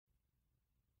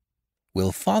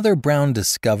Will Father Brown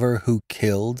discover who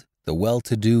killed the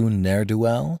well-to-do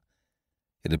ne'er-do-well?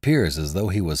 It appears as though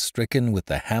he was stricken with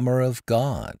the hammer of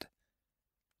God.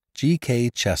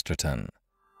 G.K. Chesterton,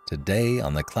 today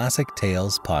on the Classic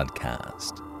Tales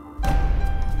podcast.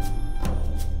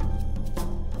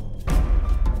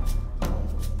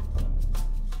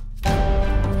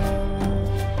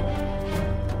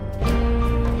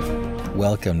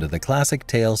 Welcome to the Classic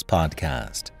Tales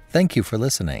podcast. Thank you for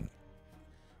listening.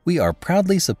 We are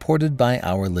proudly supported by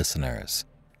our listeners.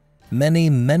 Many,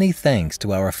 many thanks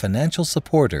to our financial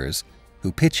supporters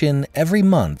who pitch in every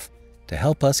month to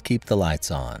help us keep the lights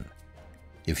on.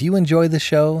 If you enjoy the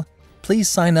show, please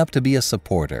sign up to be a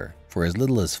supporter for as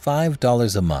little as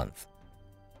 $5 a month.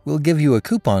 We'll give you a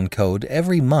coupon code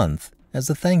every month as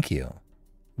a thank you.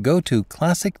 Go to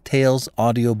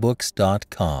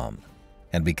classictalesaudiobooks.com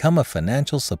and become a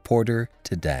financial supporter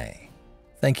today.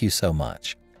 Thank you so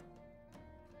much.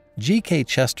 G.K.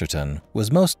 Chesterton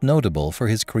was most notable for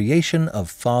his creation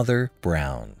of Father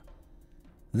Brown.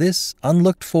 This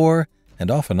unlooked-for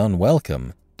and often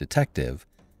unwelcome detective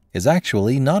is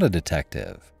actually not a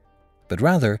detective, but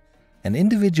rather an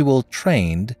individual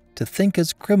trained to think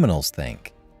as criminals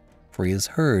think, for he has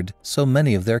heard so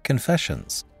many of their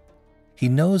confessions. He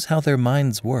knows how their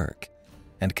minds work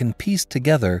and can piece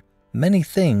together many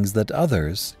things that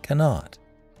others cannot.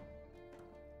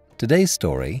 Today's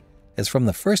story is from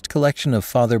the first collection of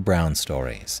Father Brown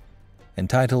stories,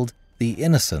 entitled The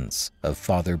Innocence of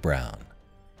Father Brown.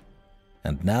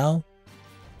 And now,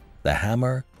 The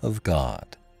Hammer of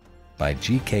God by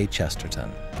G.K.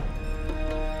 Chesterton.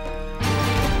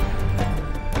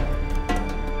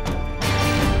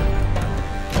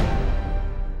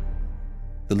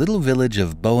 The little village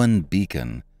of Bowen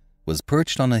Beacon was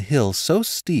perched on a hill so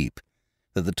steep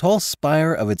that the tall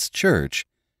spire of its church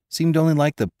seemed only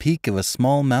like the peak of a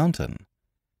small mountain.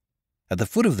 At the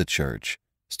foot of the church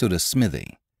stood a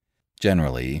smithy,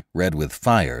 generally red with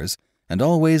fires and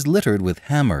always littered with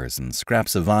hammers and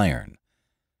scraps of iron.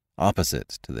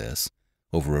 Opposite to this,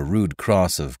 over a rude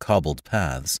cross of cobbled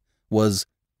paths, was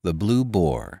the Blue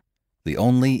Boar, the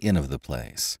only inn of the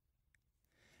place.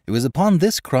 It was upon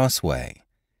this crossway,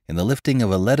 in the lifting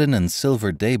of a leaden and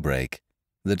silver daybreak,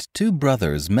 that two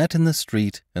brothers met in the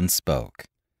street and spoke,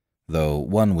 though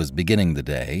one was beginning the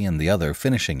day and the other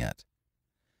finishing it.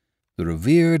 The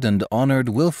revered and honored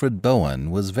Wilfred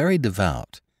Bowen was very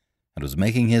devout, and was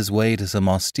making his way to some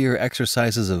austere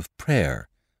exercises of prayer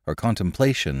or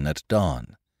contemplation at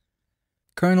dawn.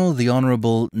 Colonel the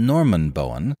Honorable Norman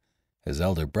Bowen, his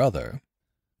elder brother,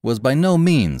 was by no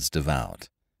means devout,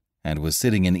 and was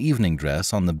sitting in evening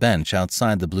dress on the bench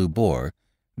outside the Blue Boar,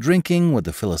 drinking what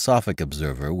the philosophic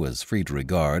observer was free to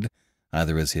regard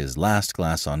either as his last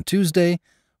glass on Tuesday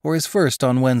or his first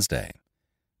on Wednesday.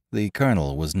 The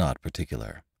colonel was not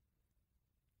particular.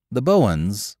 The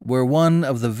Bowens were one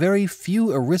of the very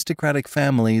few aristocratic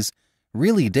families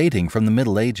really dating from the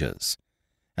Middle Ages,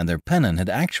 and their pennon had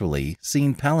actually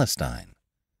seen Palestine.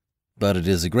 But it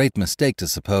is a great mistake to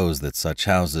suppose that such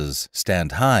houses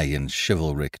stand high in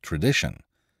chivalric tradition.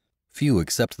 Few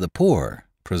except the poor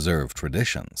preserve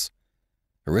traditions.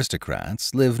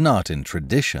 Aristocrats live not in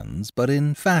traditions, but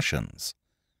in fashions.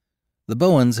 The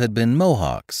Bowens had been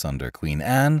Mohawks under Queen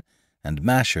Anne and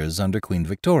Mashers under Queen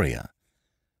Victoria,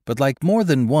 but like more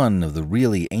than one of the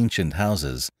really ancient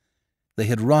houses, they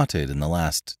had rotted in the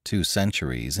last 2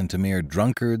 centuries into mere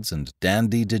drunkards and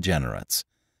dandy degenerates,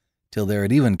 till there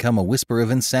had even come a whisper of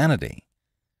insanity.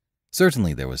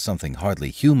 Certainly there was something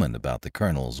hardly human about the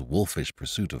colonel's wolfish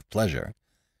pursuit of pleasure,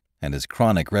 and his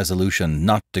chronic resolution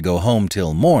not to go home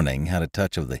till morning had a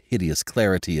touch of the hideous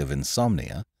clarity of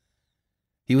insomnia.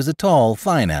 He was a tall,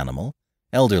 fine animal,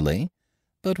 elderly,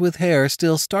 but with hair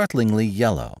still startlingly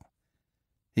yellow.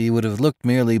 He would have looked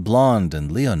merely blonde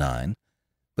and leonine,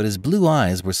 but his blue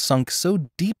eyes were sunk so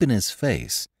deep in his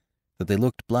face that they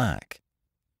looked black.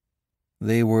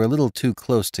 They were a little too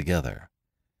close together.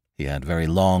 He had very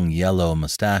long yellow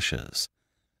mustaches,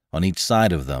 on each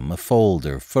side of them a fold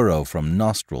or furrow from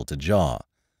nostril to jaw,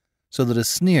 so that a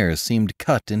sneer seemed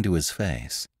cut into his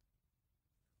face.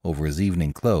 Over his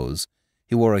evening clothes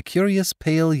he wore a curious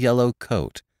pale yellow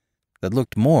coat that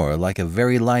looked more like a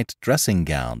very light dressing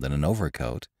gown than an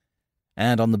overcoat,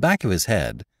 and on the back of his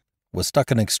head was stuck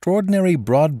an extraordinary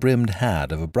broad-brimmed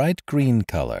hat of a bright green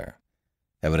color,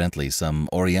 evidently some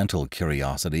oriental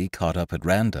curiosity caught up at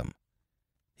random.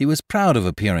 He was proud of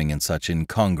appearing in such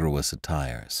incongruous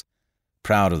attires,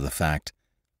 proud of the fact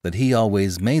that he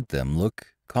always made them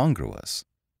look congruous.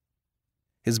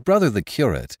 His brother the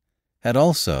curate had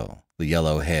also the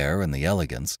yellow hair and the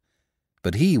elegance,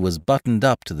 but he was buttoned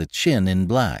up to the chin in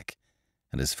black,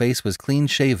 and his face was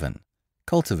clean-shaven,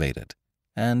 cultivated,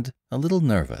 and a little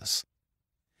nervous.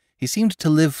 He seemed to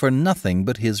live for nothing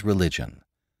but his religion.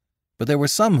 But there were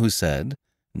some who said,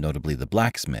 notably the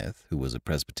blacksmith, who was a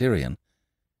Presbyterian,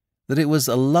 that it was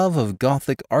a love of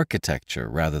Gothic architecture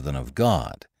rather than of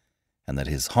God, and that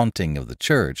his haunting of the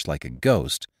church like a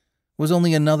ghost was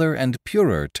only another and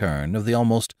purer turn of the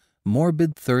almost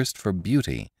morbid thirst for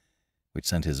beauty which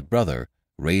sent his brother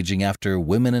raging after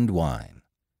women and wine.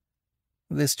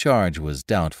 This charge was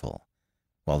doubtful,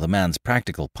 while the man's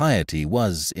practical piety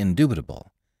was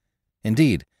indubitable.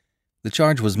 Indeed, the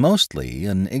charge was mostly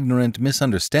an ignorant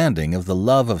misunderstanding of the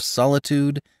love of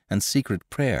solitude and secret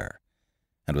prayer,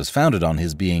 and was founded on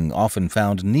his being often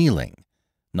found kneeling,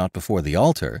 not before the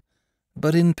altar,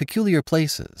 but in peculiar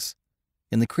places,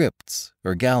 in the crypts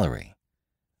or gallery,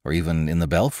 or even in the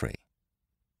belfry.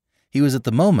 He was at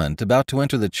the moment about to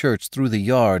enter the church through the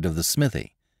yard of the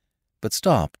smithy, but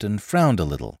stopped and frowned a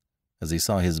little as he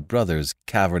saw his brother's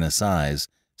cavernous eyes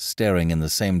staring in the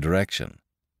same direction.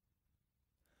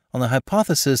 On the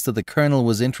hypothesis that the colonel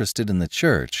was interested in the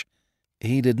church,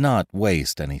 he did not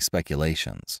waste any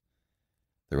speculations.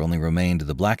 There only remained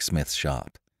the blacksmith's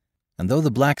shop, and though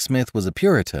the blacksmith was a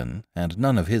Puritan and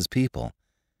none of his people,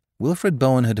 Wilfred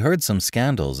Bowen had heard some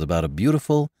scandals about a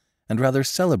beautiful and rather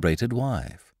celebrated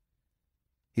wife.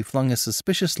 He flung a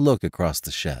suspicious look across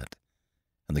the shed,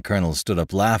 and the colonel stood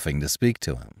up laughing to speak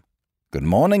to him. "Good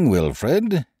morning,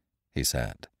 Wilfred," he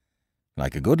said.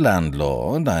 "Like a good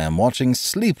landlord, I am watching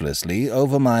sleeplessly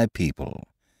over my people.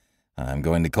 I am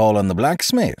going to call on the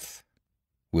blacksmith."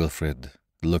 Wilfred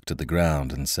looked at the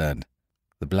ground and said,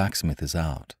 "The blacksmith is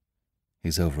out.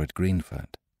 He's over at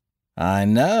Greenford." "I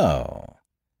know,"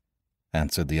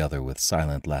 answered the other with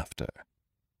silent laughter.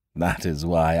 "That is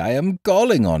why I am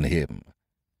calling on him."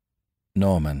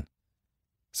 "Norman,"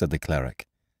 said the cleric,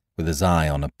 with his eye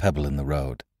on a pebble in the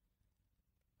road,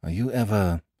 "are you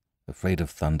ever afraid of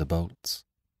thunderbolts?"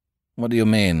 "What do you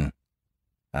mean?"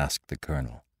 asked the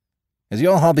colonel. "Is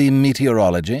your hobby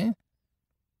meteorology?"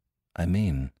 "I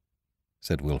mean,"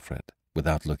 said Wilfred,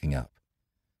 without looking up,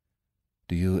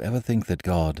 "do you ever think that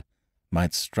God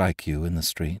might strike you in the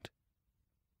street?"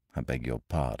 "I beg your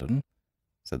pardon,"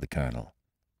 said the colonel.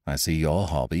 "I see your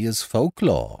hobby is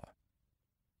folklore."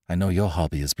 "I know your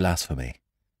hobby is blasphemy,"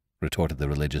 retorted the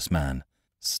religious man,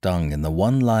 stung in the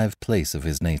one live place of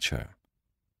his nature.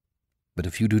 "But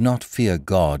if you do not fear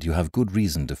God, you have good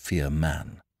reason to fear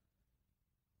man."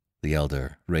 The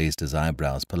elder raised his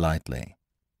eyebrows politely.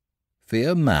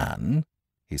 "Fear man?"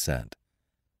 he said.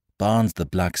 "Barnes the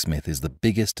blacksmith is the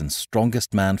biggest and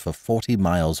strongest man for 40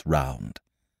 miles round,"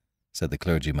 said the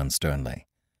clergyman sternly.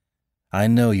 "I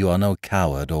know you are no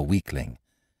coward or weakling,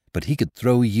 but he could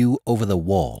throw you over the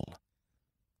wall."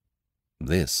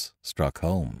 This struck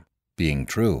home, being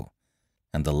true,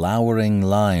 and the lowering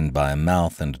line by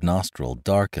mouth and nostril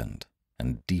darkened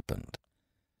and deepened.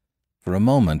 For a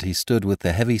moment he stood with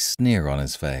the heavy sneer on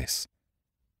his face.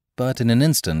 But in an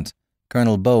instant,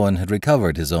 Colonel Bowen had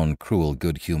recovered his own cruel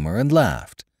good humor and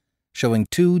laughed, showing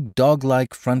 2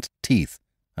 dog-like front teeth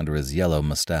under his yellow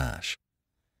mustache.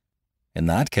 "In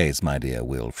that case, my dear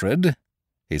Wilfred,"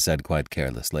 he said quite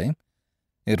carelessly,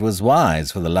 "it was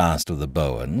wise for the last of the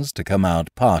Bowens to come out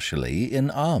partially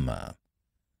in armor."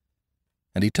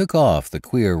 And he took off the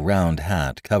queer round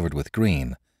hat covered with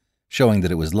green, showing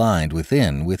that it was lined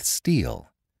within with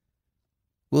steel.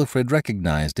 Wilfred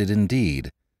recognized it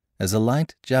indeed as a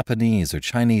light Japanese or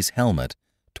Chinese helmet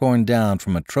torn down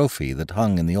from a trophy that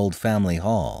hung in the old family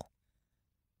hall.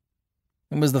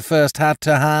 "It was the first hat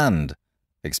to hand,"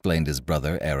 explained his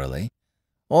brother airily.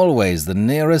 "Always the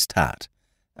nearest hat,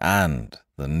 and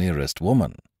the nearest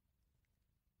woman."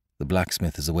 "The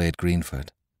blacksmith is away at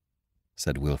Greenford,"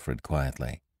 said Wilfred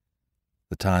quietly.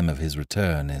 "The time of his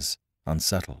return is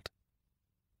unsettled."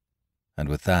 And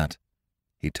with that,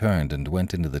 he turned and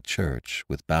went into the church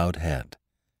with bowed head,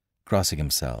 crossing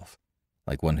himself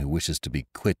like one who wishes to be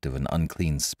quit of an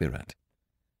unclean spirit.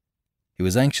 He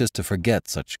was anxious to forget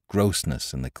such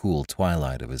grossness in the cool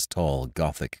twilight of his tall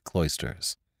Gothic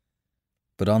cloisters.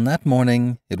 But on that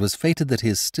morning it was fated that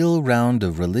his still round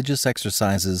of religious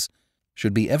exercises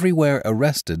should be everywhere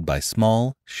arrested by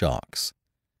small shocks.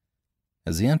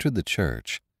 As he entered the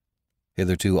church,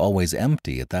 hitherto always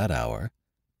empty at that hour,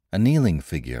 a kneeling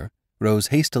figure rose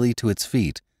hastily to its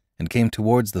feet and came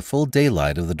towards the full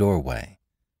daylight of the doorway.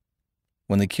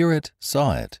 When the curate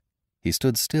saw it, he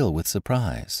stood still with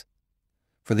surprise,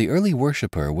 for the early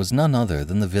worshipper was none other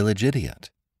than the village idiot,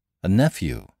 a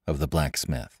nephew of the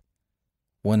blacksmith,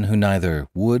 one who neither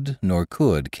would nor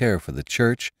could care for the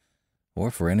church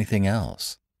or for anything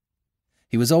else.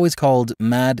 He was always called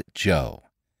Mad Joe,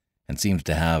 and seemed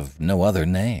to have no other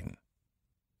name.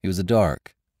 He was a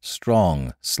dark,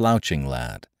 strong, slouching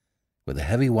lad, with a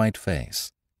heavy white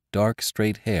face, dark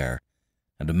straight hair,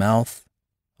 and a mouth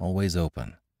always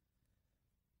open.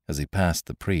 As he passed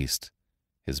the priest,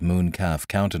 his mooncalf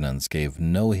countenance gave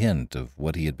no hint of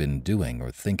what he had been doing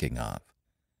or thinking of.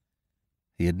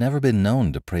 He had never been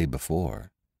known to pray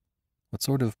before. What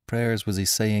sort of prayers was he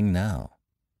saying now?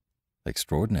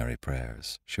 Extraordinary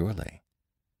prayers, surely.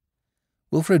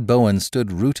 Wilfred Bowen stood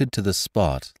rooted to the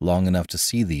spot long enough to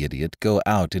see the idiot go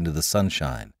out into the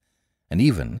sunshine, and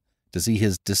even to see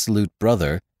his dissolute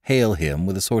brother hail him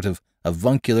with a sort of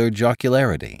avuncular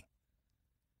jocularity.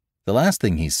 The last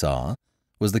thing he saw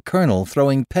was the colonel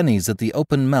throwing pennies at the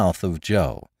open mouth of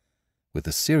Joe, with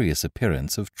a serious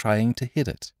appearance of trying to hit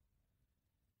it.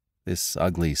 This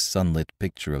ugly sunlit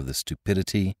picture of the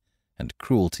stupidity and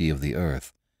cruelty of the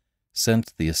earth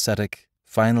sent the ascetic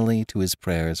finally to his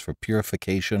prayers for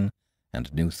purification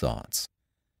and new thoughts.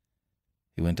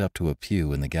 He went up to a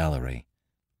pew in the gallery,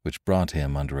 which brought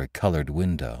him under a colored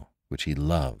window which he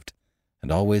loved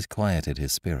and always quieted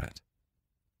his spirit.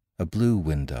 A blue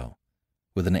window,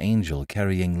 with an angel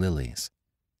carrying lilies.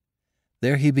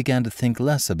 There he began to think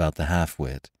less about the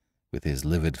half-wit, with his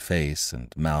livid face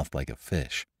and mouth like a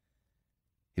fish.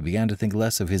 He began to think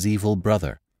less of his evil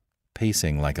brother,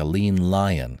 pacing like a lean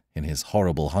lion in his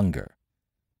horrible hunger.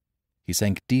 He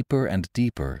sank deeper and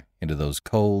deeper into those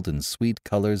cold and sweet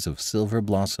colors of silver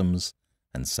blossoms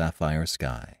and sapphire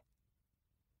sky.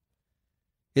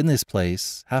 In this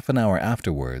place, half an hour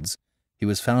afterwards, he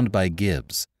was found by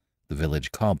Gibbs, the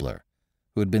village cobbler,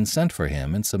 who had been sent for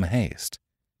him in some haste.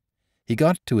 He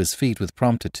got to his feet with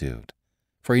promptitude,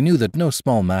 for he knew that no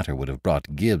small matter would have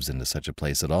brought Gibbs into such a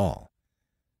place at all.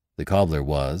 The cobbler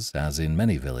was, as in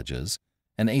many villages,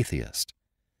 an atheist,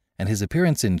 and his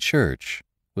appearance in church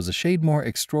was a shade more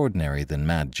extraordinary than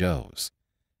Mad Joe's.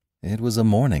 It was a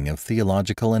morning of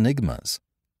theological enigmas.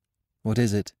 "What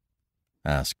is it?"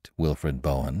 asked Wilfred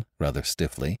Bowen, rather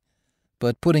stiffly,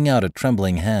 but putting out a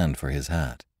trembling hand for his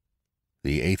hat.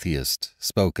 The atheist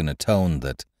spoke in a tone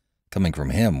that, coming from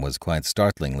him, was quite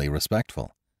startlingly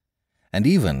respectful, and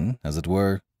even, as it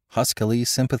were, huskily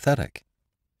sympathetic.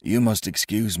 "You must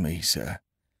excuse me, sir,"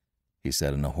 he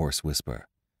said in a hoarse whisper,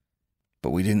 "but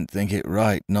we didn't think it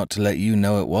right not to let you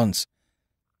know at once.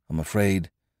 I'm afraid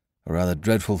a rather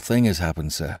dreadful thing has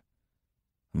happened, sir.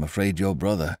 I'm afraid your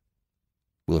brother—"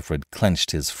 Wilfred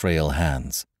clenched his frail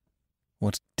hands.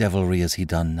 "What devilry has he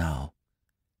done now?"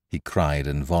 he cried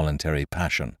in voluntary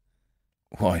passion.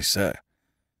 "Why, sir,"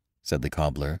 said the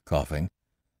cobbler, coughing,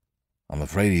 "I'm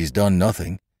afraid he's done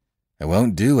nothing, and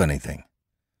won't do anything.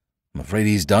 I'm afraid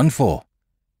he's done for.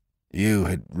 You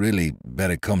had really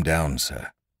better come down,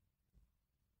 sir."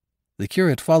 The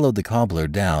curate followed the cobbler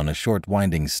down a short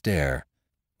winding stair,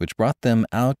 which brought them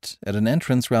out at an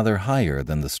entrance rather higher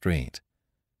than the street.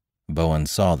 Bowen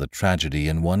saw the tragedy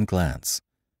in one glance,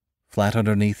 flat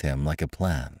underneath him like a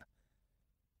plan.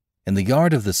 In the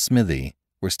yard of the smithy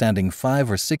were standing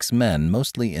 5 or 6 men,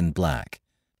 mostly in black,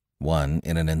 one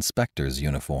in an inspector's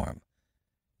uniform.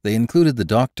 They included the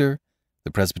doctor,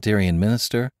 the Presbyterian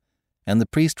minister, and the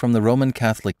priest from the Roman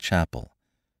Catholic chapel,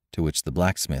 to which the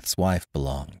blacksmith's wife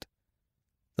belonged.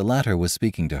 The latter was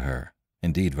speaking to her,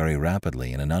 indeed very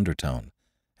rapidly in an undertone,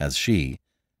 as she,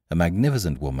 a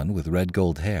magnificent woman with red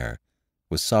gold hair,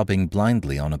 was sobbing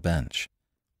blindly on a bench.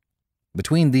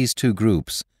 Between these two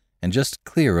groups, and just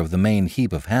clear of the main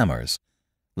heap of hammers,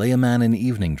 lay a man in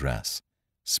evening dress,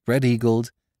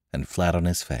 spread-eagled and flat on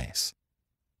his face.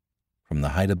 From the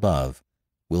height above,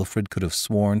 Wilfred could have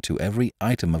sworn to every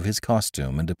item of his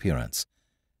costume and appearance,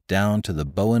 down to the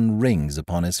Bowen rings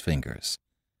upon his fingers.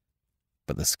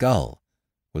 But the skull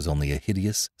was only a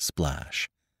hideous splash,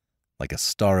 like a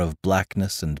star of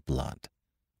blackness and blood.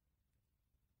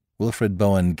 Wilfred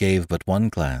Bowen gave but one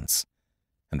glance,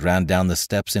 and ran down the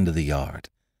steps into the yard.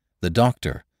 The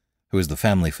doctor, who was the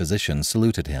family physician,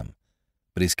 saluted him,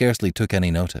 but he scarcely took any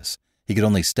notice. He could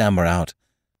only stammer out,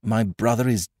 "My brother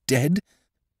is dead?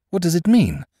 What does it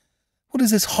mean? What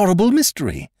is this horrible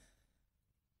mystery?"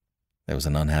 There was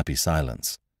an unhappy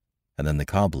silence, and then the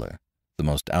cobbler, the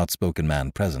most outspoken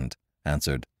man present,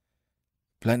 answered,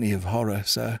 "Plenty of horror,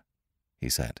 sir," he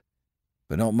said,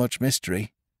 "but not much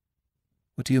mystery."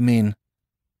 "What do you mean?"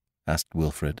 asked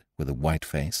Wilfred, with a white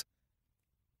face.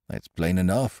 "It's plain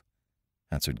enough,"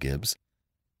 answered Gibbs.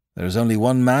 "There is only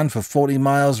one man for 40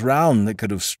 miles round that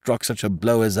could have struck such a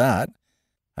blow as that,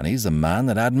 and he's the man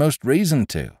that had most reason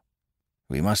to.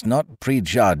 We must not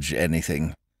prejudge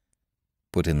anything,"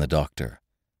 put in the doctor,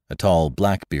 a tall,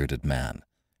 black-bearded man,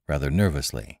 rather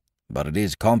nervously, but it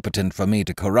is competent for me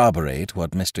to corroborate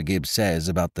what Mr. Gibbs says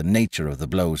about the nature of the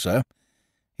blow, sir.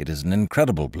 It is an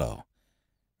incredible blow.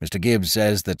 Mr. Gibbs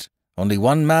says that only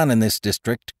one man in this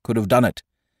district could have done it.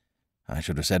 I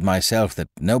should have said myself that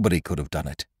nobody could have done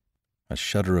it." A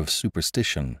shudder of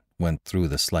superstition went through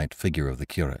the slight figure of the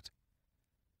curate.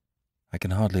 "I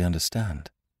can hardly understand,"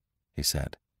 he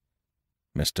said.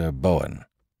 "Mr. Bowen,"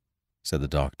 said the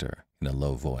doctor in a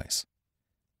low voice,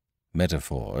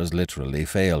 "metaphors literally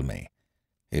fail me.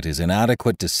 It is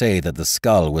inadequate to say that the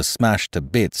skull was smashed to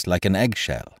bits like an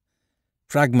eggshell.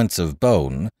 Fragments of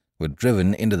bone were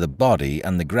driven into the body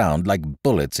and the ground like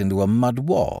bullets into a mud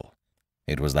wall.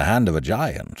 It was the hand of a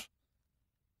giant."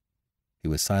 He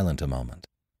was silent a moment,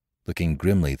 looking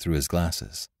grimly through his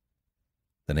glasses.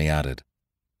 Then he added,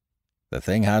 "The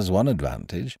thing has one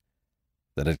advantage,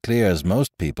 that it clears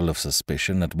most people of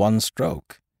suspicion at one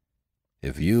stroke.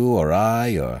 If you or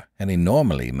I or any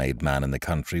normally made man in the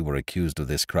country were accused of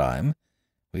this crime,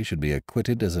 we should be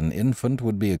acquitted as an infant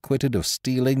would be acquitted of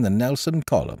stealing the Nelson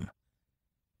column."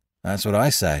 "That's what I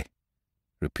say,"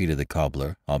 repeated the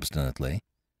cobbler obstinately.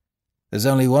 "There's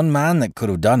only one man that could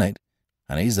have done it,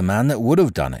 and he's the man that would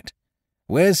have done it.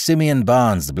 Where's Simeon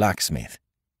Barnes, the blacksmith?"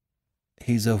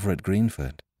 "He's over at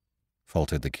Greenford,"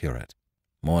 faltered the curate.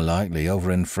 "More likely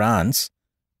over in France,"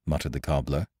 muttered the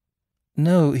cobbler.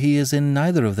 "No, he is in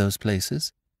neither of those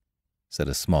places," said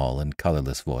a small and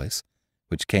colourless voice,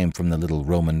 which came from the little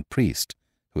Roman priest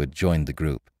who had joined the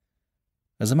group.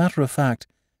 "As a matter of fact,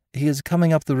 he is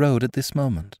coming up the road at this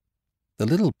moment." The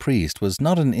little priest was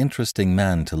not an interesting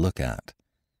man to look at,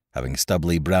 having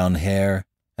stubbly brown hair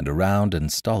and a round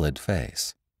and stolid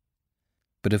face.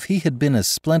 But if he had been as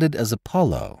splendid as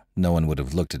Apollo, no one would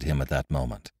have looked at him at that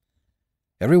moment.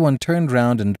 Everyone turned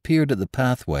round and peered at the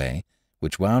pathway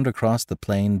which wound across the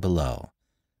plain below,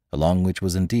 along which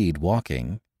was indeed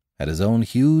walking, at his own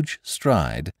huge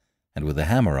stride and with a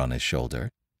hammer on his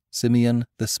shoulder, Simeon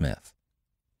the smith.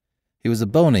 He was a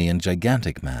bony and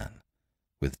gigantic man,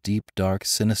 with deep, dark,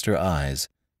 sinister eyes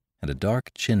and a dark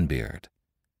chin-beard.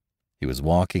 He was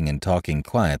walking and talking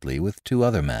quietly with two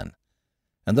other men,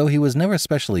 and though he was never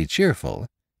specially cheerful,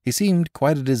 he seemed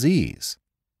quite at his ease.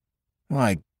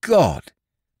 "My God!"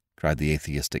 cried the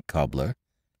atheistic cobbler.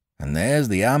 "And there's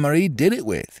the hammer he did it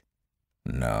with."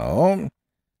 "No,"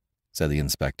 said the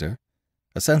inspector,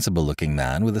 a sensible-looking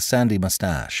man with a sandy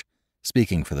moustache,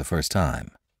 speaking for the first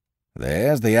time.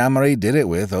 "There's the hammer he did it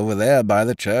with over there by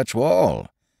the church wall.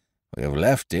 We have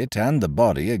left it and the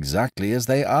body exactly as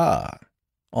they are."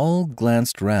 All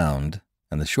glanced round,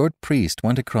 and the short priest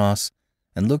went across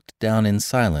and looked down in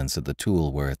silence at the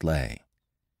tool where it lay.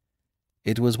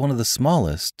 It was one of the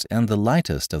smallest and the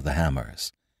lightest of the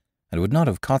hammers, and would not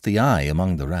have caught the eye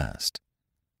among the rest.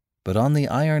 But on the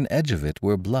iron edge of it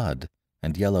were blood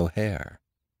and yellow hair.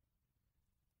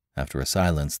 After a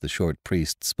silence, the short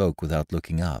priest spoke without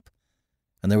looking up,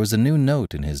 and there was a new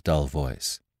note in his dull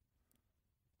voice.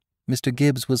 "Mr.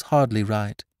 Gibbs was hardly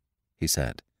right," he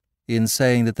said, "in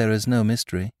saying that there is no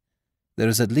mystery. There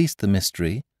is at least the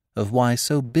mystery of why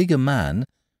so big a man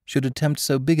should attempt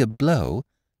so big a blow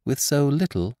with so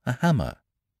little a hammer."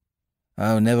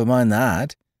 "Oh, never mind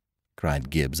that,"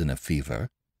 cried Gibbs in a fever.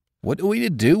 "What are we to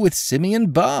do with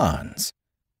Simeon Barnes?"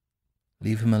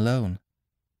 "Leave him alone,"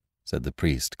 said the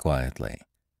priest quietly.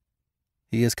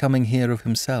 "He is coming here of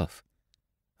himself.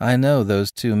 I know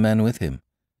those two men with him.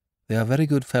 They are very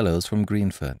good fellows from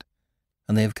Greenford,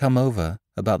 and they have come over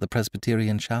about the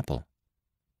Presbyterian chapel."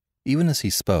 Even as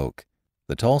he spoke,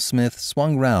 the tall smith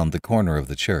swung round the corner of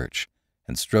the church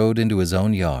and strode into his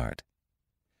own yard.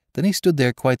 Then he stood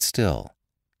there quite still,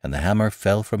 and the hammer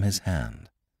fell from his hand.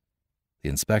 The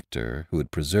inspector, who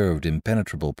had preserved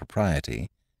impenetrable propriety,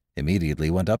 immediately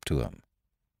went up to him.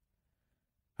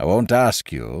 "I won't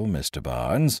ask you, Mr.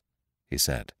 Barnes," he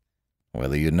said,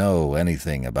 "whether you know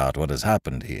anything about what has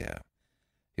happened here.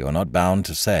 You are not bound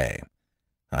to say.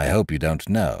 I hope you don't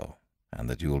know, and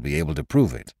that you will be able to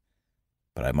prove it.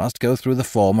 But I must go through the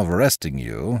form of arresting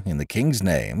you in the King's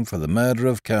name for the murder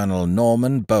of Colonel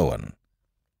Norman Bowen."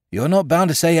 "You're not bound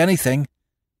to say anything,"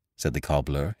 said the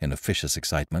cobbler in officious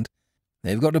excitement.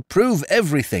 "They've got to prove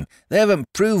everything. They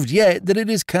haven't proved yet that it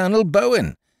is Colonel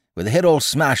Bowen, with the head all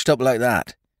smashed up like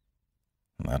that."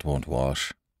 "That won't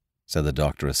wash," said the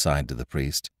doctor aside to the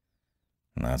priest.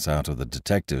 "That's out of the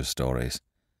detective stories.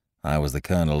 I was the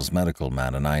colonel's medical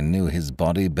man, and I knew his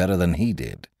body better than he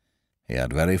did. He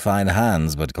had very fine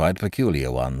hands, but quite peculiar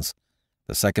ones.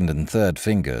 The second and third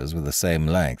fingers were the same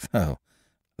length. Oh,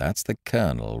 that's the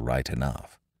colonel right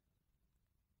enough."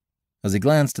 As he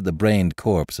glanced at the brained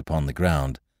corpse upon the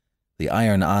ground, the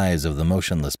iron eyes of the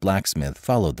motionless blacksmith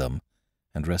followed them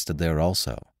and rested there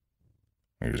also.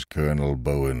 "Is Colonel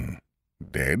Bowen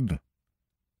dead?"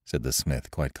 said the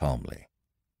smith quite calmly.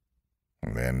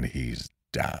 "Then he's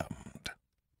damned."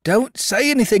 "Don't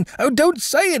say anything! Oh, don't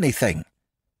say anything!"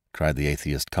 cried the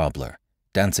atheist cobbler,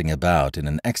 dancing about in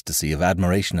an ecstasy of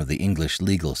admiration of the English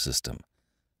legal system.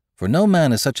 For no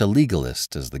man is such a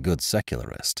legalist as the good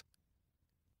secularist.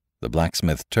 The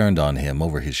blacksmith turned on him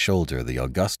over his shoulder the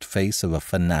august face of a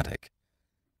fanatic.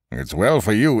 "It's well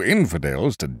for you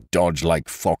infidels to dodge like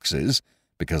foxes,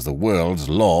 because the world's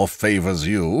law favors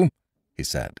you," he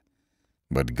said.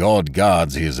 "But God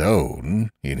guards his own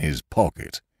in his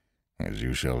pocket, as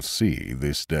you shall see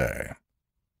this day."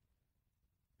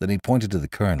 Then he pointed to the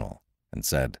colonel and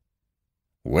said,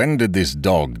 "When did this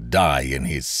dog die in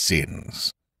his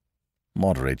sins?"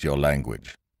 "Moderate your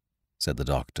language," said the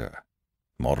doctor.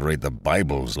 "Moderate the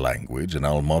Bible's language, and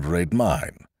I'll moderate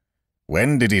mine.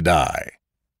 When did he die?"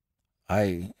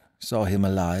 "I saw him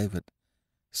alive at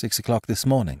 6 o'clock this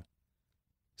morning,"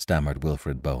 stammered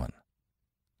Wilfred Bowen.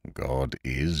 "God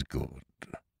is good,"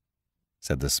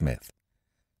 said the smith.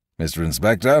 "Mr.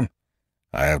 Inspector,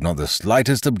 I have not the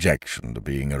slightest objection to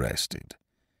being arrested.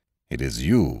 It is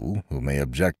you who may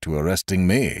object to arresting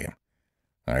me.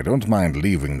 I don't mind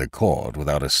leaving the court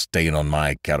without a stain on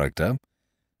my character.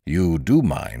 You do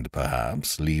mind,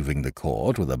 perhaps, leaving the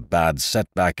court with a bad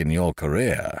setback in your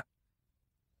career."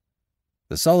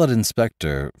 The solid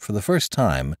inspector, for the first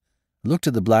time, looked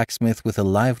at the blacksmith with a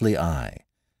lively eye,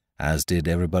 as did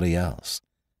everybody else,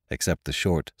 except the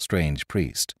short, strange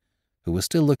priest, who was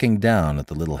still looking down at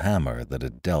the little hammer that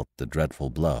had dealt the dreadful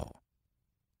blow.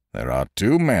 "There are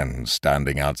 2 men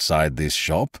standing outside this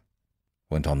shop,"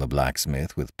 went on the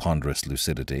blacksmith with ponderous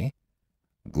lucidity.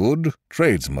 "Good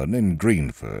tradesmen in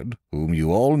Greenford, whom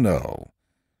you all know,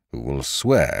 who will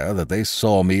swear that they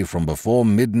saw me from before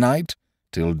midnight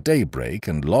till daybreak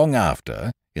and long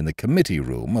after in the committee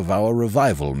room of our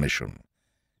revival mission,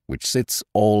 which sits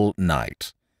all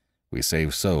night. We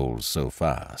save souls so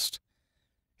fast.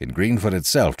 In Greenford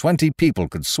itself 20 people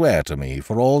could swear to me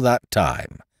for all that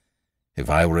time. If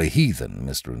I were a heathen,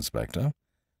 Mr. Inspector,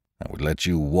 I would let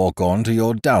you walk on to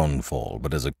your downfall,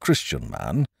 but as a Christian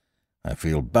man, I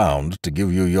feel bound to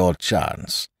give you your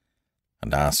chance,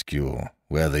 and ask you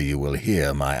whether you will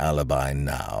hear my alibi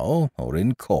now or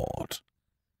in court."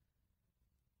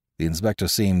 The inspector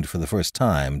seemed for the first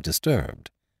time disturbed,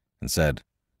 and said,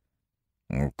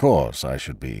 "Of course I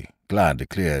should be glad to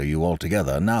clear you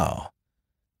altogether now."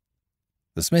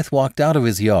 The smith walked out of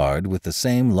his yard with the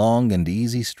same long and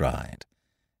easy stride,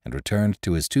 and returned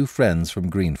to his 2 friends from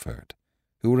Greenford,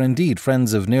 who were indeed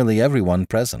friends of nearly everyone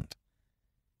present.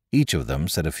 Each of them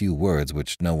said a few words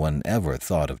which no one ever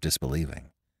thought of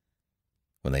disbelieving.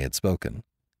 When they had spoken,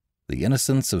 the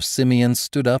innocence of Simeon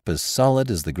stood up as solid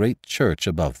as the great church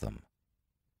above them.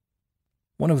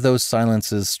 One of those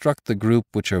silences struck the group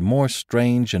which are more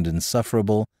strange and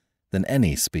insufferable than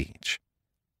any speech.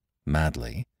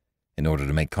 Madly, in order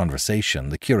to make conversation,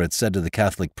 the curate said to the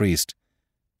Catholic priest,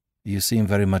 "You seem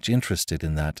very much interested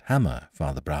in that hammer,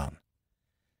 Father Brown."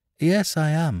 "Yes, I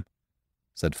am,"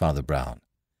 said Father Brown.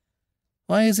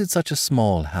 "Why is it such a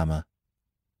small hammer?"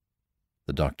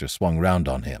 The doctor swung round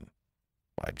on him.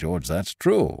 "By George, that's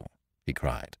true," he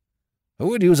cried. "Who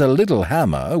would use a little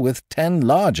hammer with 10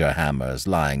 larger hammers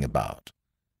lying about?"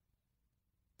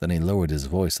 Then he lowered his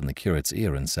voice in the curate's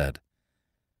ear and said,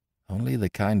 "Only the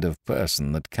kind of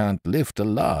person that can't lift a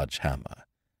large hammer.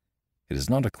 It is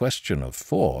not a question of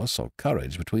force or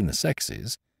courage between the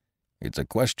sexes. It's a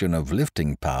question of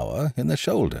lifting power in the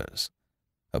shoulders.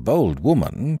 A bold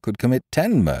woman could commit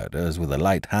 10 murders with a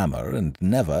light hammer and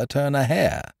never turn a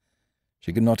hair.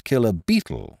 She could not kill a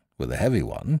beetle with a heavy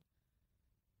one."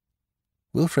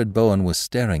 Wilfred Bowen was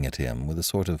staring at him with a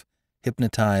sort of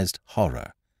hypnotized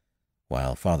horror,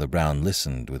 while Father Brown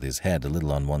listened with his head a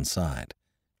little on one side,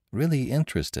 really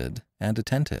interested and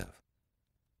attentive.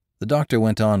 The doctor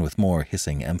went on with more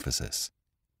hissing emphasis.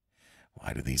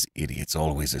 "Why do these idiots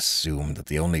always assume that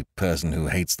the only person who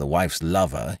hates the wife's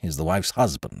lover is the wife's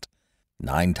husband?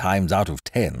 9 times out of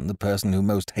 10, the person who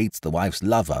most hates the wife's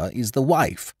lover is the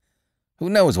wife. Who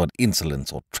knows what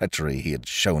insolence or treachery he had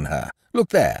shown her? Look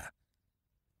there!"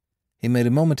 He made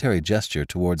a momentary gesture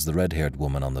towards the red-haired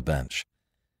woman on the bench.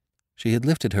 She had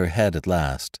lifted her head at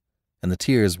last, and the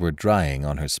tears were drying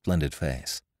on her splendid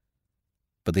face.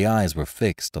 But the eyes were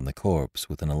fixed on the corpse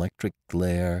with an electric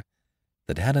glare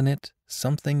that had in it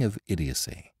something of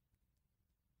idiocy.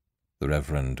 The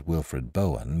Reverend Wilfred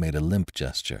Bowen made a limp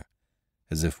gesture,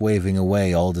 as if waving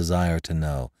away all desire to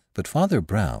know, but Father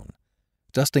Brown,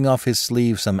 dusting off his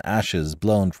sleeve some ashes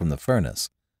blown from the furnace,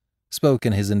 spoke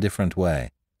in his indifferent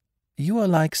way. "You are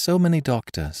like so many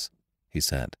doctors," he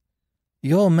said.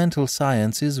 Your mental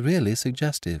science is really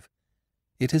suggestive.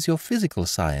 It is your physical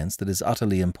science that is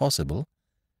utterly impossible.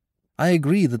 I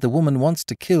agree that the woman wants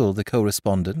to kill the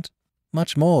correspondent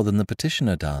much more than the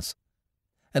petitioner does.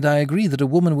 And I agree that a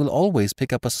woman will always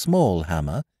pick up a small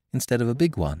hammer instead of a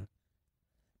big one.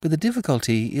 But the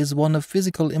difficulty is one of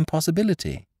physical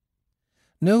impossibility.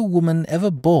 No woman ever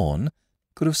born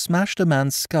could have smashed a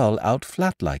man's skull out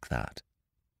flat like that.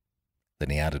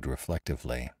 Then he added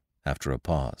reflectively, after a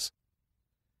pause,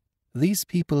 "These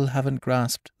people haven't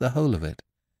grasped the whole of it.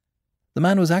 The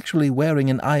man was actually wearing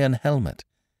an iron helmet,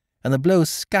 and the blow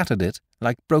scattered it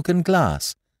like broken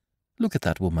glass. Look at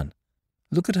that woman.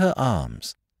 Look at her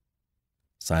arms."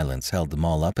 Silence held them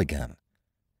all up again,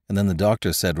 and then the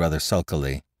doctor said rather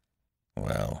sulkily,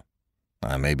 "Well,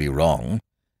 I may be wrong.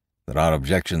 There are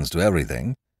objections to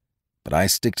everything, but I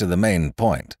stick to the main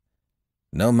point.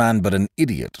 No man but an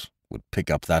idiot would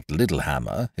pick up that little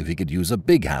hammer if he could use a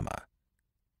big hammer."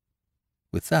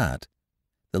 With that,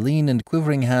 the lean and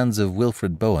quivering hands of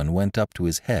Wilfred Bowen went up to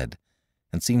his head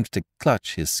and seemed to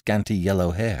clutch his scanty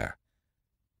yellow hair.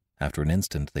 After an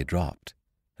instant they dropped,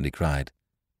 and he cried,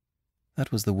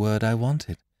 "That was the word I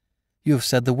wanted. You have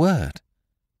said the word."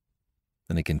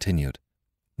 Then he continued,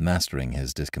 mastering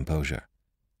his discomposure.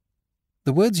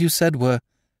 "The words you said were,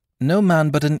 'No man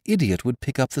but an idiot would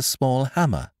pick up the small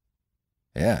hammer.'"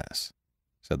 "Yes,"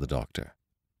 said the doctor.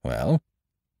 "Well?"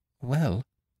 "Well,"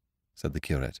 said the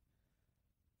curate,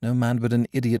 "no man but an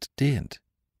idiot did."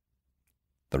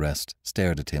 The rest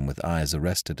stared at him with eyes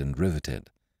arrested and riveted,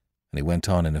 and he went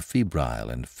on in a febrile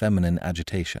and feminine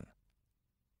agitation.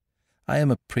 "I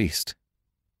am a priest,"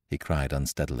 he cried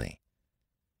unsteadily,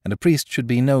 "and a priest should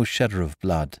be no shedder of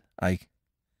blood. I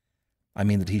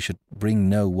mean that he should bring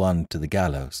no one to the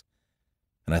gallows,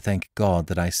 and I thank God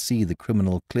that I see the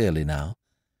criminal clearly now,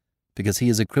 because he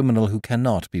is a criminal who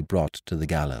cannot be brought to the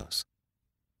gallows."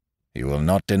 "You will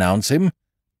not denounce him?"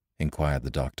 inquired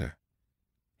the doctor.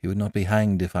 "He would not be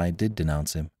hanged if I did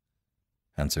denounce him,"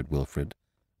 answered Wilfred,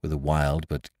 with a wild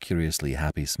but curiously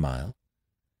happy smile.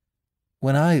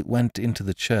 "When I went into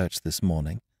the church this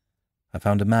morning, I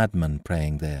found a madman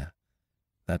praying there,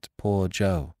 that poor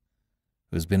Joe,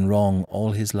 who has been wrong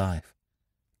all his life.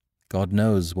 God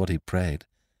knows what he prayed,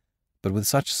 but with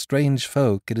such strange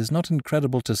folk it is not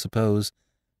incredible to suppose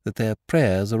that their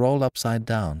prayers are all upside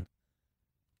down.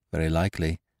 Very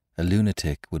likely a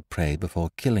lunatic would pray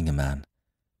before killing a man.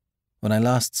 When I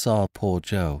last saw poor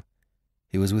Joe,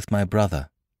 he was with my brother.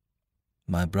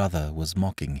 My brother was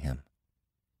mocking him."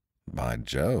 "By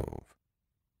Jove,"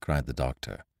 cried the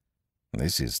doctor,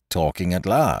 "this is talking at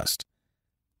last.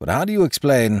 But how do you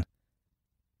explain—"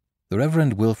 The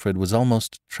Reverend Wilfred was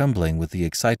almost trembling with the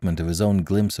excitement of his own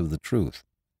glimpse of the truth.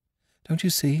 "Don't you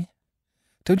see?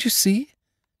 Don't you see?"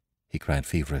 he cried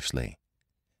feverishly.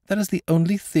 "That is the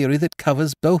only theory that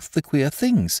covers both the queer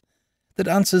things, that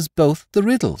answers both the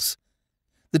riddles.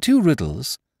 The two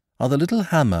riddles are the little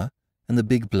hammer and the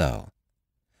big blow.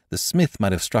 The smith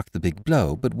might have struck the big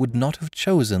blow, but would not have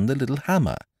chosen the little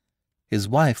hammer. His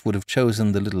wife would have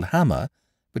chosen the little hammer,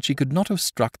 but she could not have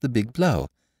struck the big blow.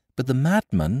 But the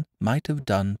madman might have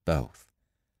done both.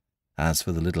 As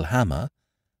for the little hammer,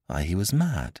 why, he was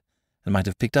mad, and might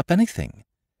have picked up anything.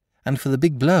 And for the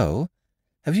big blow,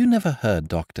 have you never heard,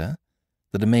 doctor,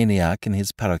 that a maniac in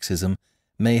his paroxysm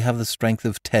may have the strength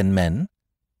of 10 men?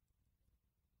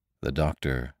 The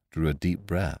doctor drew a deep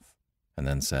breath, and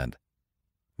then said,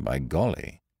 "By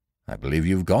golly, I believe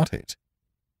you've got it."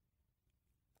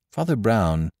 Father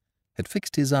Brown had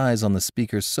fixed his eyes on the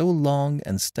speaker so long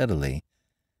and steadily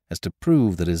as to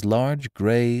prove that his large,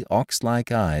 grey, ox-like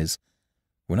eyes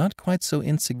were not quite so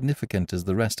insignificant as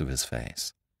the rest of his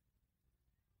face.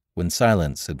 When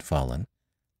silence had fallen,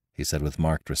 he said with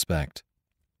marked respect,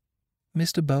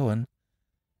 "Mr. Bowen,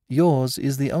 yours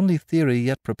is the only theory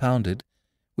yet propounded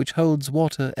which holds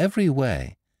water every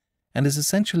way and is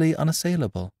essentially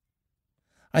unassailable.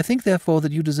 I think, therefore,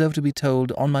 that you deserve to be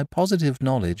told, on my positive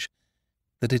knowledge,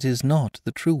 that it is not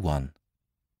the true one."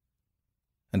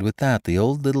 And with that the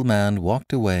old little man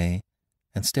walked away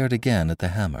and stared again at the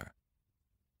hammer.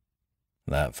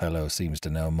 "That fellow seems to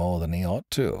know more than he ought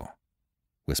to,"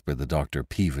 whispered the doctor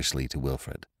peevishly to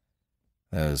Wilfred.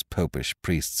 "Those popish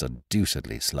priests are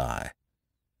deucedly sly."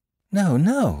 "No,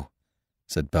 no,"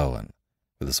 said Bowen,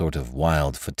 with a sort of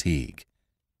wild fatigue.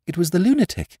 "It was the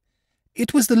lunatic.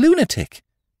 It was the lunatic."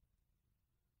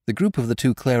 The group of the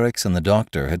two clerics and the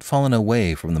doctor had fallen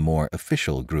away from the more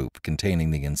official group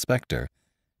containing the inspector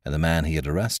and the man he had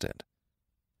arrested.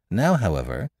 Now,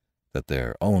 however, that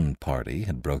their own party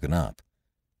had broken up,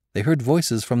 they heard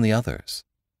voices from the others.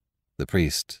 The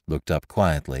priest looked up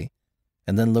quietly,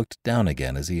 and then looked down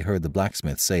again as he heard the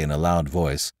blacksmith say in a loud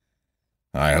voice,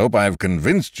 "I hope I've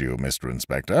convinced you, Mr.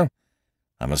 Inspector.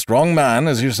 I'm a strong man,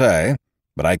 as you say,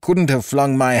 but I couldn't have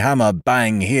flung my hammer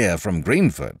bang here from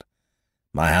Greenford.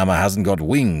 My hammer hasn't got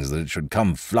wings that it should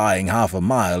come flying 1/2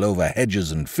 mile over hedges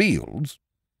and fields."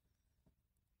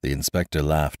 The inspector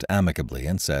laughed amicably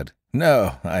and said,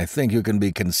 "No, I think you can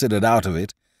be considered out of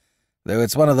it, though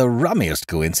it's one of the rummiest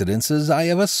coincidences I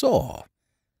ever saw.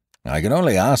 I can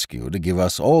only ask you to give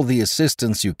us all the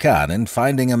assistance you can in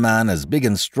finding a man as big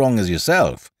and strong as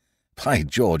yourself. By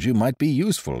George, you might be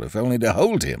useful, if only to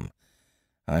hold him.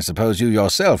 I suppose you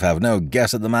yourself have no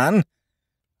guess at the man?"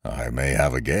 "I may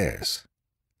have a guess,"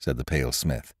 said the pale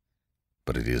smith,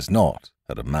 "but it is not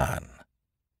at a man."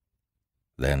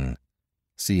 Then,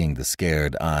 seeing the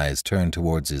scared eyes turn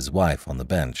towards his wife on the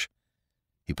bench,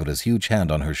 he put his huge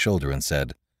hand on her shoulder and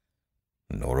said,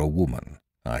 "Nor a woman,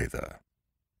 either."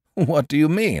 "What do you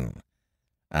mean?"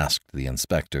 asked the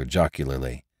inspector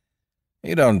jocularly.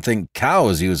 "You don't think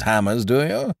cows use hammers, do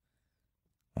you?"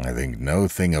 "I think no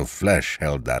thing of flesh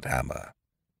held that hammer,"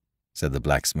 said the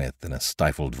blacksmith in a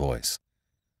stifled voice.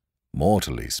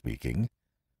 "Mortally speaking,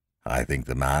 I think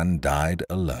the man died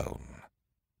alone."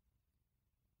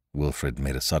 Wilfred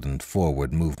made a sudden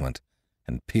forward movement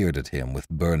and peered at him with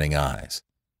burning eyes.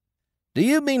 "Do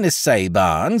you mean to say,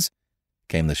 Barnes,"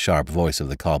 came the sharp voice of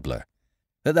the cobbler,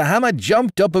 "that the hammer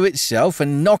jumped up of itself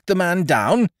and knocked the man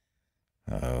down?"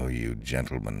 "Oh, you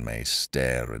gentlemen may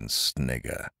stare and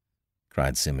snigger,"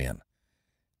 cried Simeon.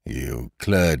 "You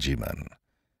clergymen,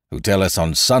 who tell us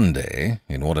on Sunday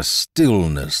in what a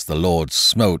stillness the Lord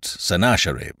smote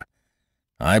Sennacherib.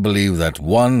 I believe that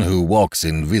one who walks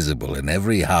invisible in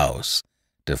every house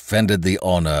defended the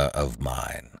honor of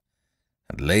mine,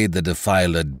 and laid the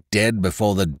defiler dead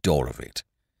before the door of it.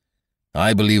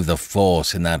 I believe the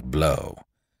force in that blow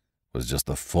was just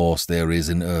the force there is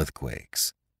in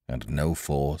earthquakes, and no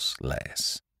force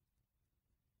less."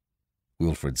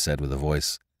 Wilfred said with a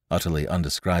voice utterly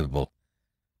undescribable,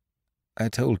 "I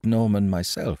told Norman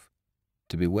myself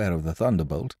to beware of the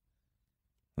thunderbolt."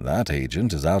 "That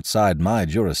agent is outside my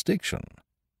jurisdiction,"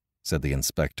 said the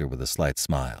inspector with a slight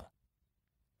smile.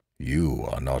 "You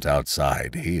are not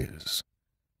outside his,"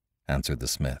 answered the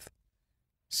smith.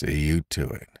 "See you to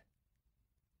it."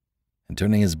 And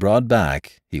turning his broad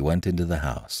back, he went into the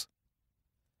house.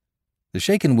 The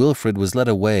shaken Wilfred was led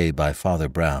away by Father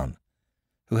Brown,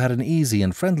 who had an easy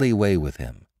and friendly way with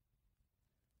him.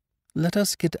 "Let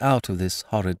us get out of this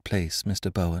horrid place,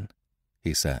 Mr. Bowen,"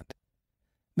 he said.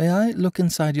 "May I look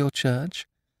inside your church?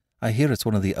 I hear it's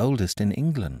one of the oldest in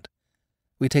England.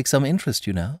 We take some interest,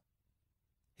 you know,"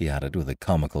 he added with a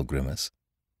comical grimace,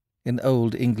 "in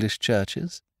old English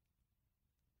churches."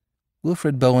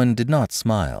 Wilfred Bowen did not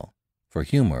smile, for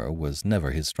humor was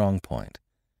never his strong point,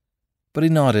 but he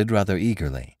nodded rather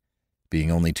eagerly,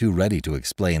 being only too ready to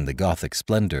explain the Gothic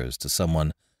splendors to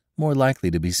someone more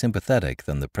likely to be sympathetic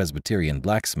than the Presbyterian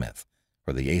blacksmith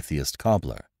or the atheist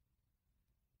cobbler.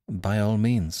 "By all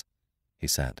means," he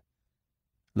said.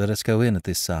 "Let us go in at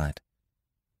this side."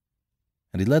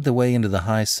 And he led the way into the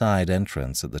high side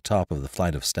entrance at the top of the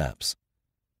flight of steps.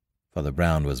 Father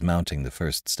Brown was mounting the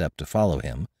first step to follow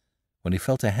him when he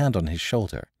felt a hand on his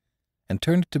shoulder and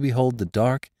turned to behold the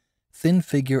dark, thin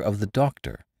figure of the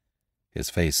doctor, his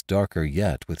face darker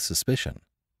yet with suspicion.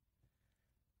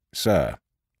 "Sir,"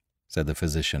 said the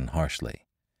physician harshly,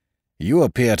 "you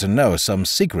appear to know some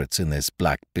secrets in this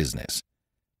black business.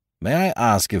 May I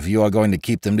ask if you are going to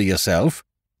keep them to yourself?"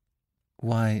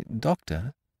 "Why,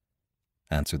 doctor,"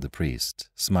 answered the priest,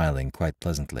 smiling quite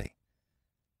pleasantly,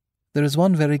 "there is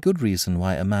one very good reason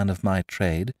why a man of my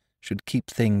trade should keep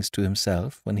things to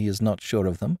himself when he is not sure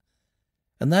of them,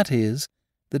 and that is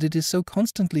that it is so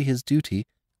constantly his duty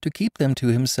to keep them to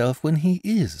himself when he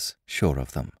is sure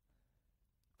of them.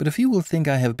 But if you will think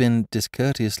I have been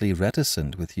discourteously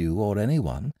reticent with you or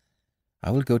anyone,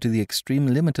 I will go to the extreme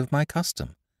limit of my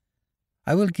custom.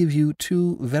 I will give you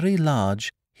 2 very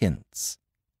large hints."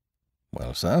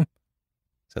 "Well, sir,"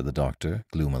 said the doctor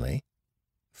gloomily.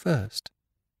 "First,"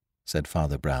 said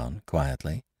Father Brown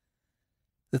quietly,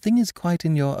 "the thing is quite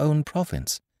in your own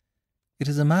province. It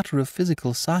is a matter of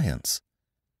physical science.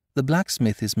 The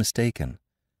blacksmith is mistaken,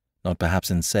 not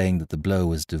perhaps in saying that the blow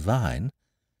was divine,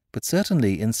 but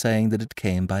certainly in saying that it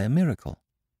came by a miracle.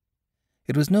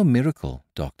 It was no miracle,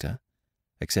 doctor,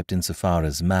 except insofar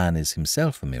as man is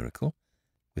himself a miracle,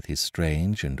 with his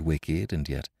strange and wicked and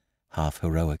yet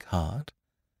half-heroic heart.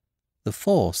 The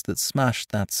force that smashed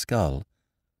that skull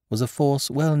was a force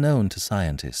well known to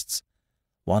scientists,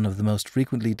 one of the most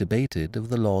frequently debated of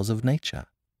the laws of nature."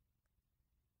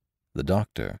 The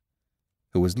doctor,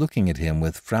 who was looking at him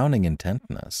with frowning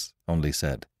intentness, only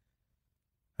said,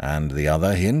 "And the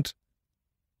other hint?"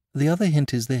 "The other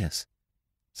hint is this,"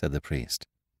 said the priest.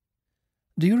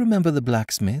 "Do you remember the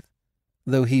blacksmith,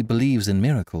 though he believes in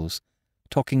miracles,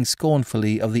 talking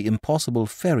scornfully of the impossible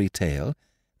fairy tale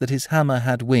that his hammer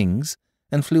had wings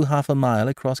and flew 1/2 mile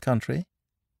across country?"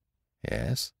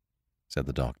 "Yes," said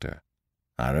the doctor.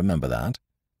 "I remember that."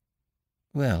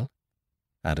 "Well,"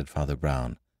 added Father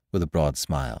Brown, with a broad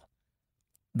smile,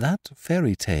 "that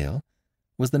fairy tale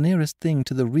was the nearest thing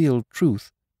to the real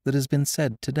truth that has been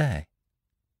said today."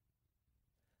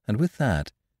 And with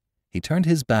that, he turned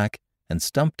his back and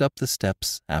stumped up the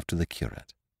steps after the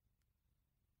curate.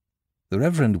 The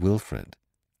Reverend Wilfrid,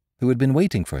 who had been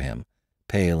waiting for him,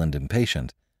 pale and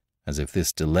impatient, as if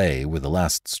this delay were the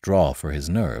last straw for his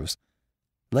nerves,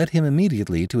 led him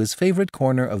immediately to his favorite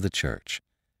corner of the church,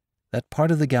 that part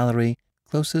of the gallery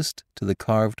closest to the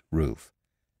carved roof,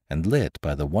 and lit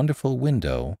by the wonderful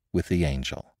window with the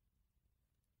angel.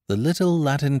 The little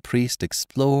Latin priest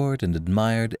explored and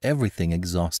admired everything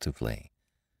exhaustively,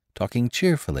 talking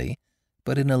cheerfully,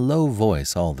 but in a low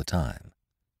voice all the time.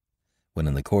 When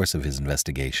in the course of his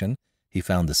investigation he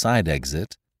found the side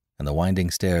exit and the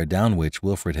winding stair down which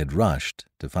Wilfrid had rushed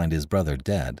to find his brother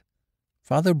dead,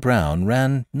 Father Brown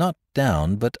ran not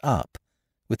down but up,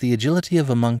 with the agility of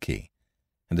a monkey,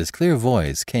 and his clear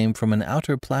voice came from an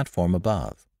outer platform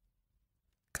above.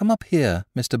 "Come up here,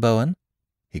 Mr. Bowen,"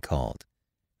 he called.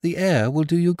 "The air will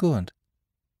do you good."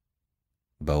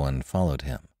 Bowen followed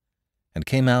him, and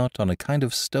came out on a kind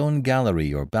of stone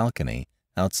gallery or balcony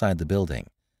outside the building,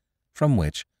 from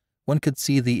which one could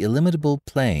see the illimitable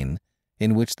plain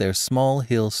in which their small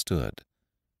hill stood,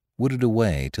 wooded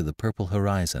away to the purple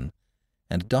horizon,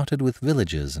 and dotted with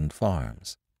villages and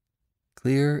farms.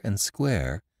 Clear and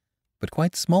square, but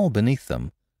quite small beneath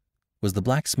them, was the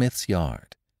blacksmith's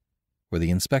yard, where the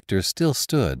inspector still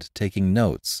stood taking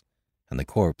notes, and the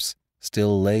corpse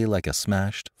still lay like a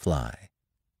smashed fly.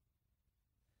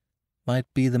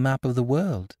 "Might be the map of the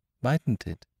world, mightn't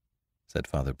it?" said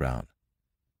Father Brown.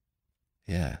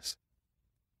 "Yes,"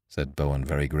 said Bowen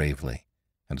very gravely,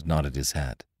 and nodded his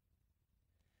head.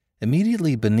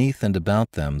 Immediately beneath and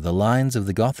about them the lines of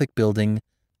the Gothic building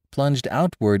plunged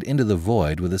outward into the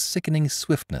void with a sickening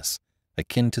swiftness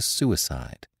akin to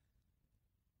suicide.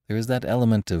 There is that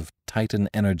element of Titan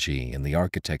energy in the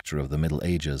architecture of the Middle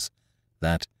Ages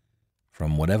that,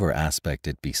 from whatever aspect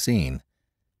it be seen,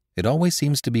 it always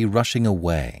seems to be rushing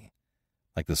away,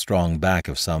 like the strong back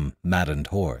of some maddened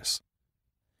horse.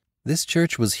 This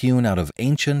church was hewn out of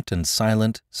ancient and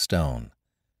silent stone,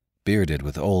 bearded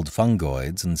with old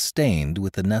fungoids and stained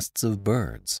with the nests of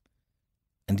birds.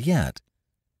 And yet,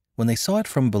 when they saw it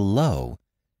from below,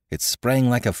 it sprang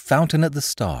like a fountain at the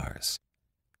stars,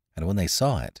 and when they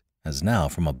saw it, as now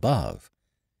from above,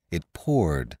 it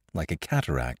poured like a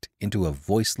cataract into a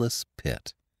voiceless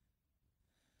pit.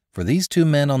 For these two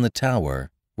men on the tower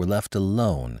were left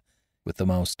alone with the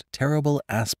most terrible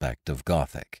aspect of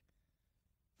Gothic,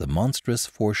 the monstrous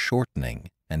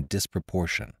foreshortening and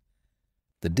disproportion,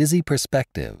 the dizzy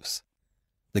perspectives,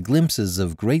 the glimpses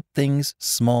of great things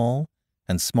small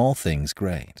and small things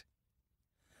great,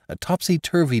 a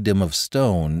topsy-turvydom of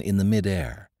stone in the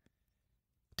mid-air,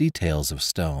 details of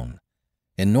stone,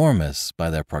 enormous by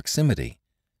their proximity,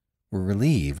 were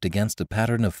relieved against a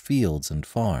pattern of fields and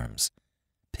farms,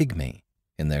 pygmy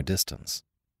in their distance.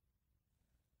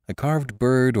 A carved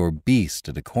bird or beast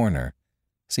at a corner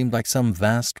seemed like some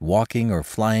vast walking or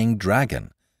flying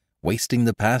dragon, wasting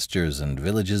the pastures and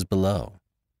villages below.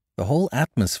 The whole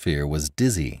atmosphere was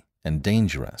dizzy and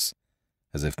dangerous,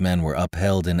 as if men were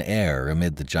upheld in air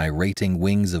amid the gyrating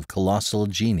wings of colossal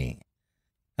genii.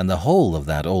 And the whole of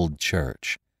that old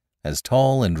church, as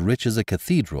tall and rich as a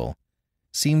cathedral,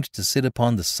 seemed to sit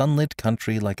upon the sunlit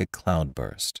country like a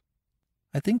cloudburst.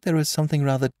 "I think there is something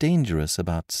rather dangerous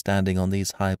about standing on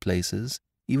these high places,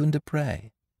 even to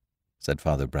pray," said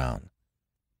Father Brown.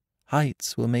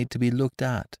 "Heights were made to be looked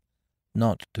at,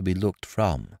 not to be looked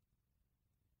from."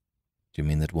 "Do you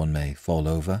mean that one may fall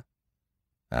over?"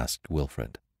 asked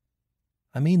Wilfrid.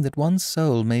 "I mean that one's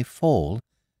soul may fall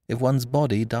if one's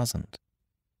body doesn't,"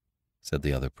 said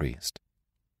the other priest.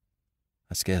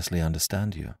 "I scarcely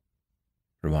understand you,"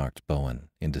 remarked Bowen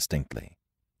indistinctly.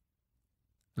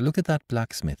 "Look at that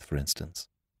blacksmith, for instance,"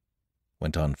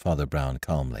 went on Father Brown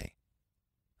calmly.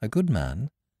 "A good man,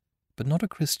 but not a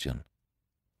Christian.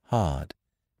 Hard,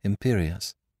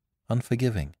 imperious,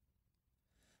 unforgiving.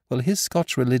 Well, his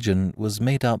Scotch religion was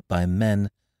made up by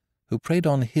men who prayed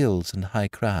on hills and high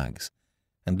crags,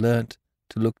 and learnt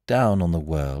to look down on the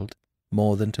world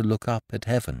more than to look up at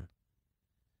heaven.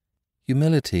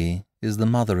 Humility is the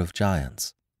mother of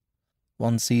giants.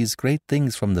 One sees great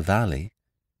things from the valley,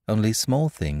 only small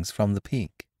things from the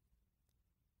peak.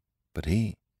 But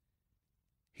he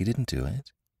didn't do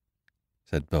it,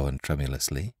 said Bowen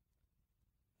tremulously.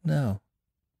 No,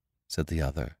 said the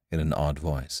other in an odd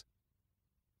voice.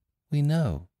 We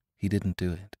know he didn't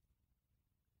do it.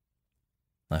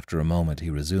 After a moment he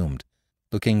resumed,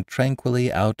 looking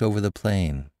tranquilly out over the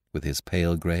plain with his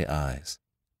pale grey eyes.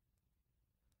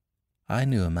 I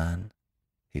knew a man,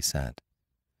 he said,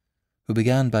 who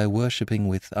began by worshipping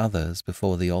with others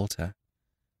before the altar,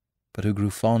 but who grew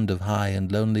fond of high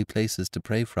and lonely places to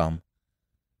pray from,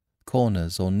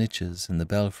 corners or niches in the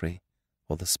belfry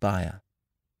or the spire.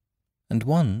 And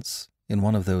once, in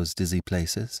one of those dizzy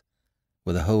places,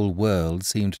 where the whole world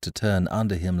seemed to turn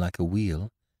under him like a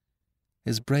wheel,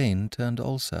 his brain turned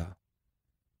also,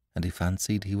 and he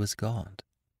fancied he was God.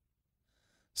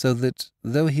 So that,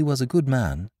 though he was a good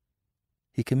man,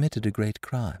 he committed a great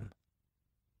crime.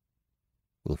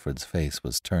 Wilfred's face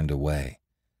was turned away,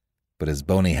 but his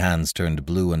bony hands turned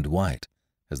blue and white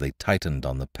as they tightened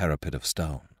on the parapet of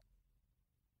stone.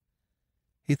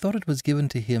 He thought it was given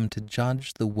to him to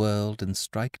judge the world and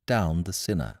strike down the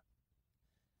sinner.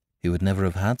 He would never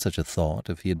have had such a thought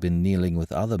if he had been kneeling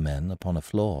with other men upon a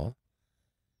floor.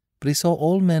 But he saw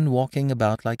all men walking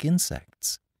about like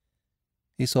insects.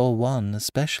 He saw one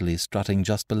especially strutting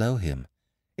just below him,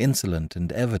 insolent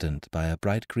and evident by a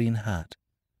bright green hat,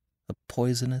 a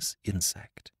poisonous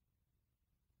insect.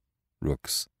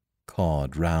 Rooks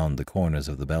cawed round the corners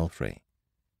of the belfry,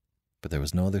 but there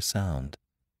was no other sound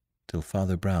till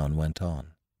Father Brown went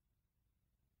on.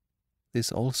 This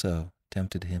also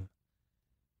tempted him,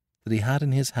 that he had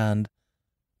in his hand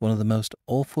one of the most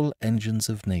awful engines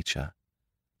of nature.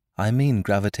 I mean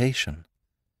gravitation,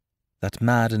 that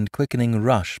mad and quickening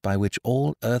rush by which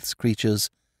all earth's creatures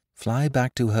fly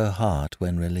back to her heart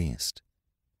when released.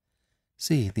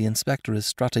 See, the inspector is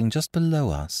strutting just below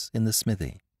us in the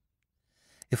smithy.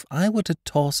 If I were to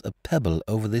toss a pebble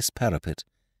over this parapet,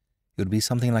 it would be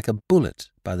something like a bullet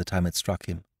by the time it struck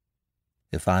him.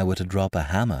 If I were to drop a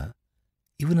hammer,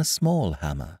 even a small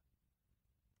hammer.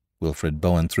 Wilfred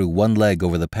Bowen threw one leg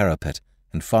over the parapet,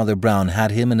 and Father Brown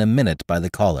had him in a minute by the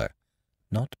collar.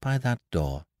 Not by that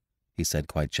door, he said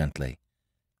quite gently.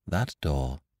 That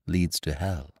door leads to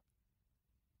hell.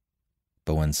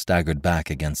 Bowen staggered back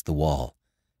against the wall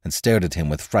and stared at him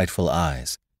with frightful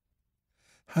eyes.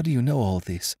 How do you know all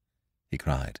this? He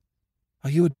cried. Are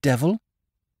you a devil?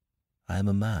 I am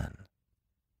a man,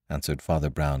 answered Father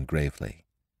Brown gravely,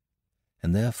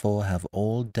 and therefore have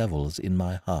all devils in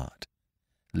my heart.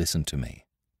 Listen to me,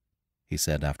 he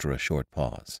said after a short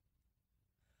pause.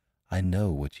 I know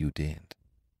what you did.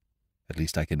 At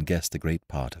least I can guess the great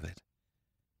part of it.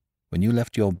 When you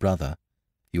left your brother,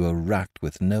 you were racked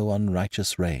with no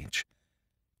unrighteous rage,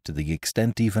 to the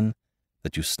extent even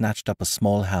that you snatched up a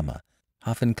small hammer,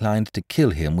 half inclined to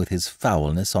kill him with his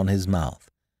foulness on his mouth.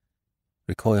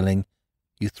 Recoiling,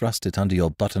 you thrust it under your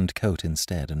buttoned coat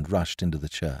instead and rushed into the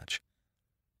church.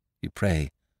 You pray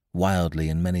wildly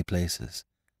in many places,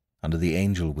 under the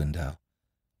angel window,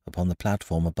 upon the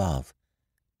platform above,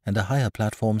 and a higher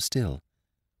platform still,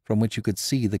 from which you could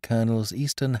see the colonel's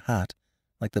eastern hat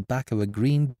like the back of a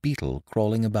green beetle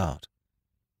crawling about.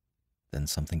 Then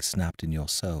something snapped in your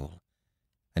soul,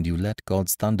 and you let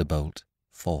God's thunderbolt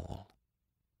fall.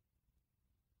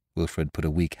 Wilfred put a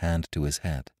weak hand to his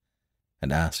head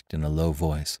and asked in a low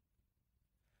voice,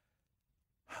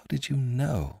 How did you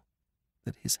know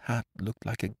that his hat looked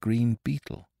like a green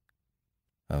beetle?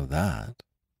 Oh, that,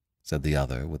 said the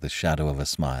other with the shadow of a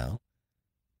smile.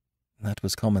 That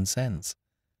was common sense.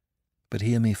 But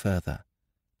hear me further.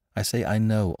 I say I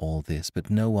know all this, but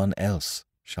no one else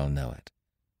shall know it.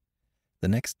 The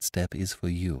next step is for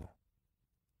you.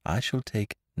 I shall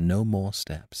take no more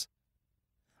steps.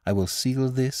 I will seal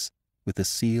this with the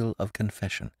seal of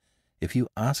confession. If you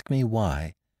ask me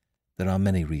why, there are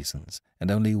many reasons, and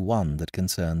only one that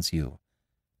concerns you.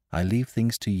 I leave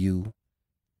things to you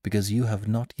because you have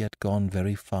not yet gone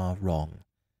very far wrong,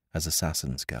 as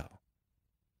assassins go.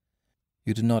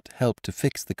 You did not help to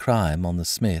fix the crime on the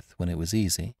smith when it was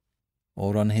easy,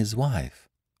 or on his wife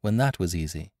when that was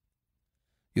easy.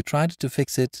 You tried to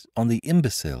fix it on the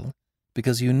imbecile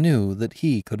because you knew that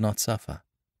he could not suffer.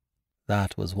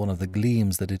 That was one of the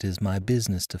gleams that it is my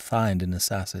business to find in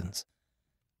assassins.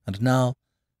 And now,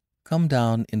 come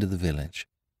down into the village,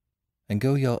 and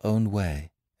go your own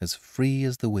way, as free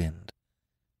as the wind,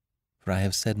 for I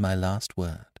have said my last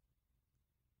word.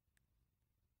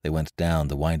 They went down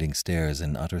the winding stairs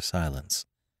in utter silence,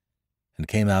 and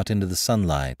came out into the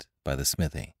sunlight by the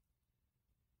smithy.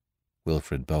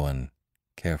 Wilfred Bowen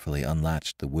carefully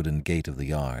unlatched the wooden gate of the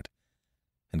yard,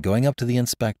 and going up to the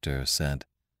inspector, said,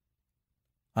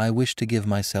 "I wish to give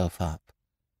myself up.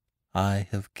 I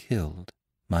have killed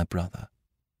my brother."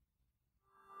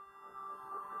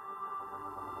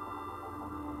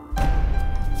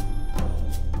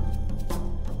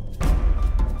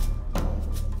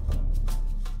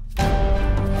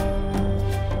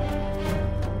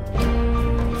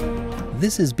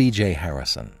 This is B.J.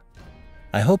 Harrison.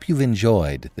 I hope you've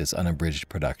enjoyed this unabridged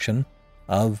production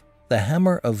of The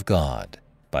Hammer of God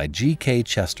by G.K.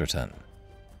 Chesterton.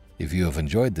 If you have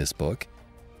enjoyed this book,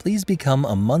 please become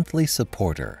a monthly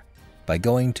supporter by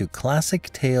going to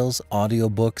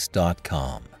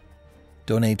classictalesaudiobooks.com.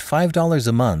 Donate $5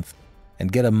 a month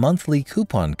and get a monthly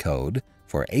coupon code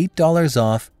for $8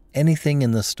 off anything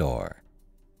in the store.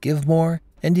 Give more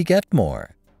and you get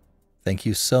more. Thank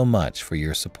you so much for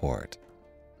your support.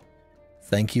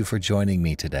 Thank you for joining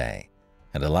me today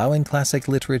and allowing classic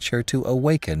literature to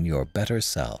awaken your better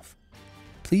self.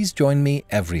 Please join me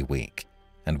every week,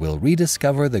 and we'll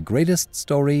rediscover the greatest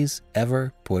stories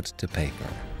ever put to paper.